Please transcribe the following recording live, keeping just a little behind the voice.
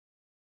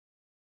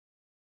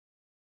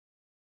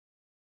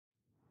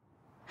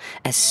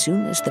As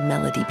soon as the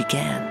melody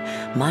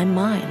began, my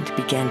mind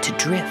began to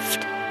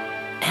drift,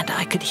 and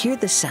I could hear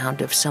the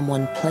sound of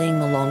someone playing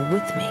along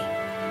with me.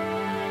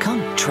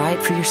 Come, try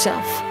it for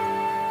yourself.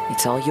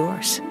 It's all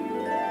yours.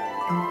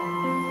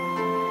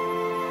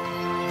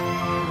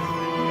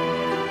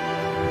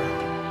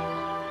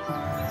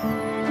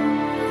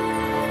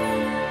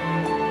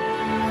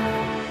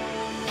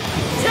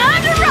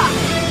 Time to rock!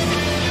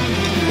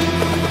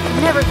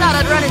 Never thought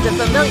I'd run into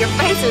familiar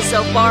faces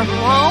so far from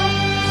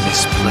home.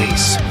 This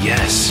place,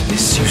 yes,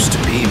 this used to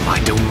be my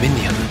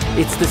dominion.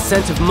 It's the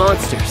scent of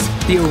monsters,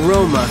 the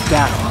aroma of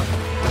battle.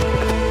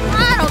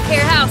 I don't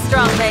care how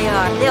strong they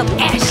are. They'll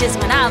be ashes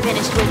when I'm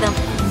finished with them.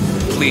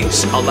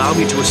 Please, allow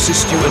me to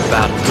assist you in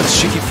battle with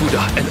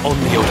Shikifuda and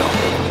Onmyoto.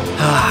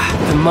 Ah,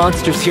 the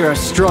monsters here are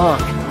strong.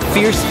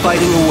 Fierce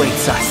fighting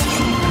awaits us.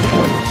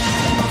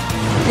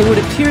 It would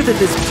appear that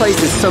this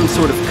place is some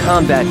sort of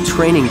combat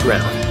training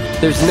ground.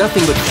 There's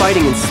nothing but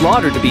fighting and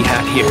slaughter to be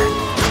had here.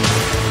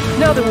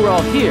 Now that we're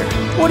all here,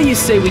 what do you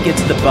say we get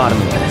to the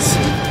bottom of this?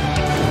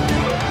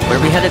 Where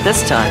are we headed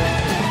this time?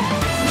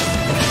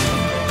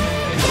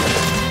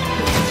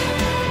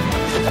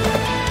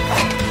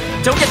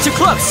 Don't get too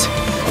close!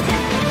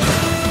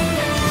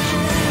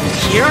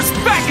 Here's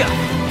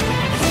backup!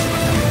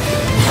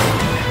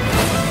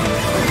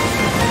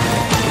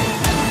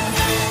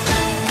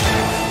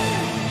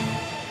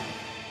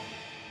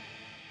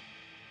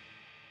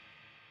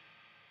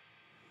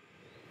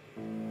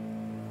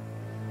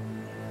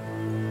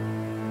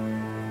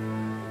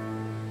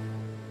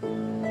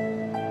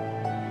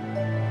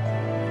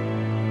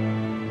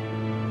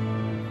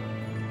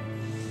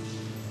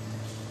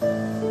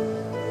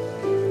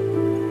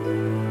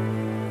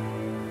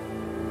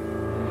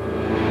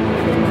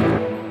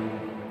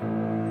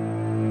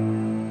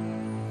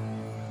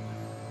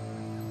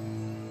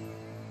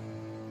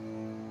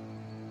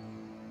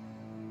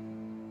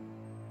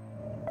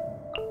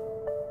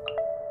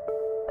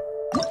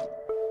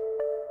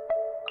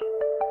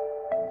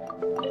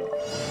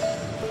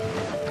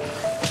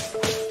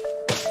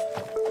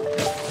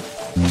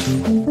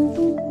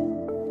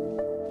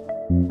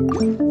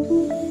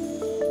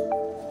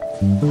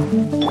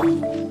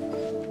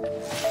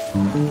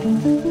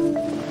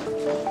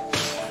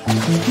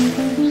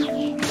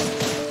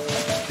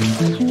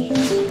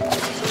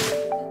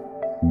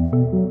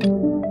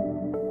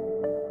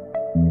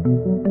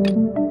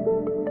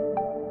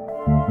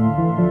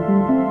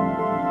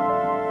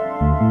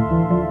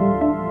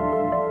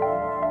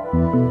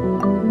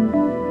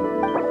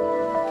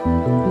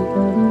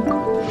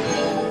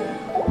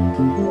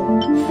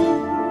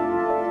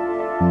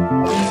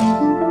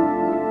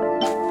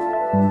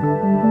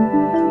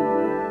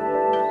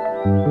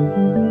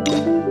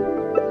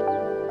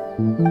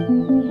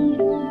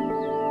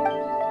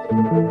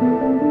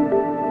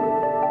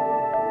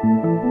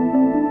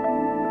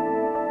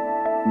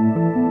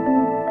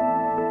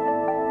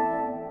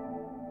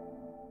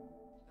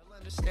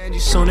 Understand you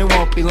soon, it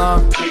won't be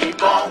long.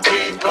 Keep on,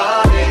 keep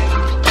on.